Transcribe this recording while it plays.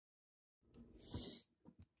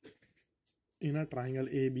in a triangle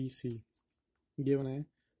ABC, given है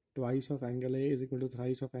twice of angle A is equal to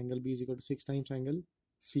thrice of angle B is equal to 6 times angle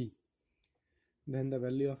C, then the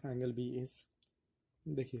value of angle B is,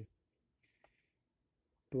 देखिए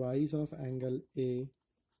twice of angle A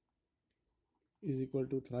is equal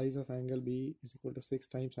to thrice of angle B is equal to 6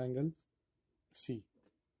 times angle C.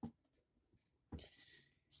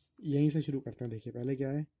 यहीं से शुरू करते हैं. देखिए पहले क्या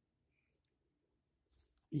है,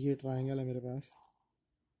 ये ट्राइंगल है मेरे पास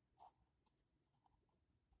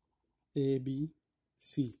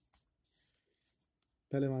ABC.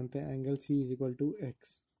 पहले मानते हैं angle C is equal to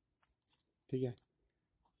X. ठीक है,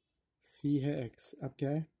 C है X. अब क्या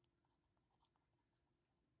है,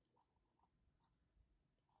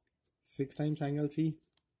 6 टाइम्स एंगल C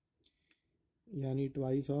यानी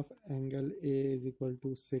twice of angle A is equal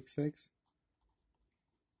to 6x.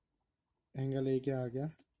 Angle A क्या आ गया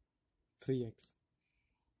 3x.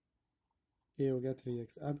 A हो गया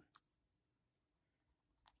 3x. अब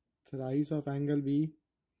thrice of angle B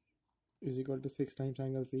is equal to 6 times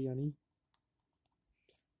angle C यानी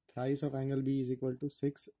thrice of angle B is equal to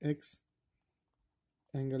 6x.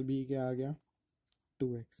 Angle B क्या आ गया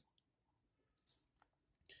 2x.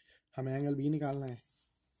 हमें angle B निकालना है.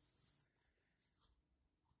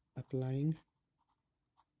 Applying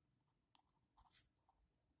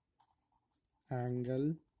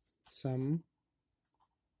angle sum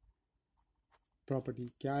property.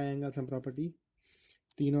 क्या है एंगल सम प्रॉपर्टी,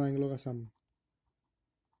 तीनों एंगलों का सम.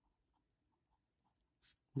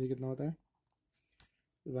 ये कितना होता है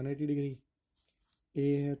 180 डिग्री. A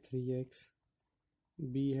है 3x,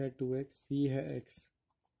 B है 2x, C है x.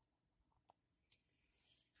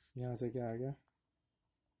 यहाँ से क्या आ गया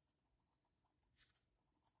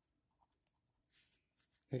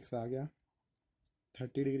x आ गया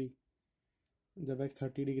 30 डिग्री. जब x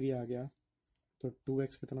 30 डिग्री आ गया तो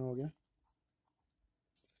 2x कितना हो गया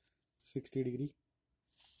 60 degree.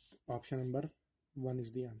 Option number 1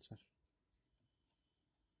 is the answer.